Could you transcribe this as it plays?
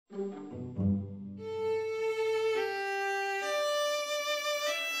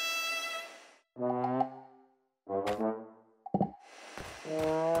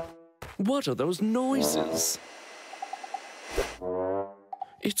What are those noises?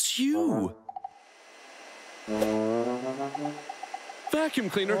 It's you! Vacuum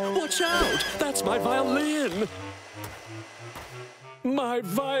cleaner, watch out! That's my violin! My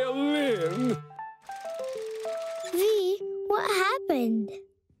violin! V, what happened?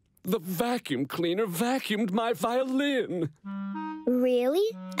 The vacuum cleaner vacuumed my violin! Really?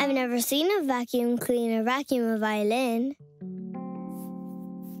 I've never seen a vacuum cleaner vacuum a violin.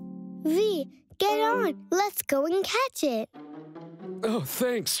 V, get on. Let's go and catch it. Oh,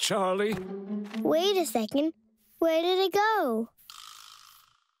 thanks, Charlie. Wait a second. Where did it go?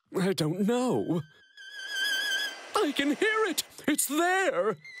 I don't know. I can hear it! It's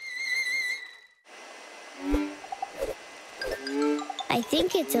there! I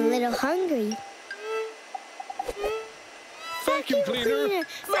think it's a little hungry. Vacuum cleaner!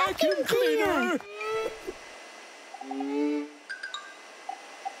 Vacuum cleaner!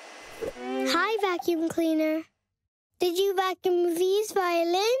 Hi, vacuum cleaner. Did you vacuum V's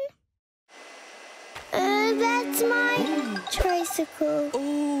violin? That's my tricycle.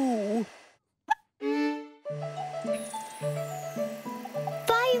 Oh!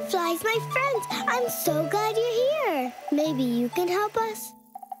 Fireflies, my friends, I'm so glad you're here. Maybe you can help us.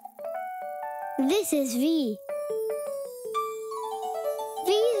 This is V.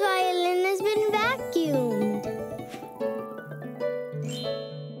 V's violin has been vacuumed.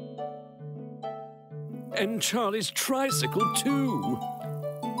 And Charlie's tricycle, too.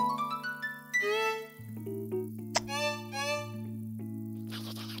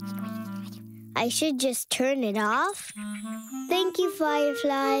 I should just turn it off. Thank you,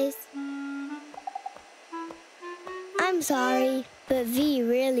 Fireflies. I'm sorry, but V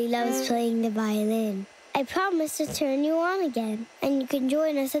really loves playing the violin. I promise to turn you on again, and you can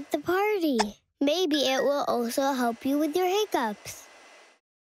join us at the party. Maybe it will also help you with your hiccups.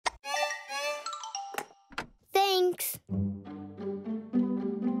 Thanks.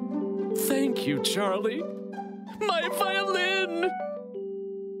 Thank you, Charlie. My violin!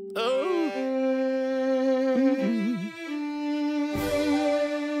 Oh.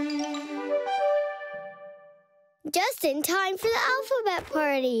 Just in time for the alphabet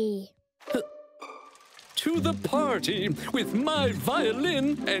party. To the party with my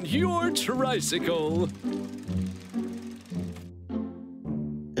violin and your tricycle.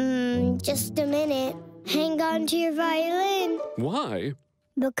 Just a minute. Hang on to your violin. Why?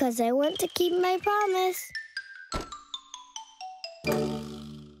 Because I want to keep my promise.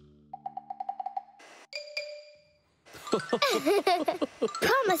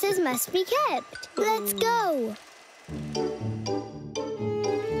 Promises must be kept. Let's go.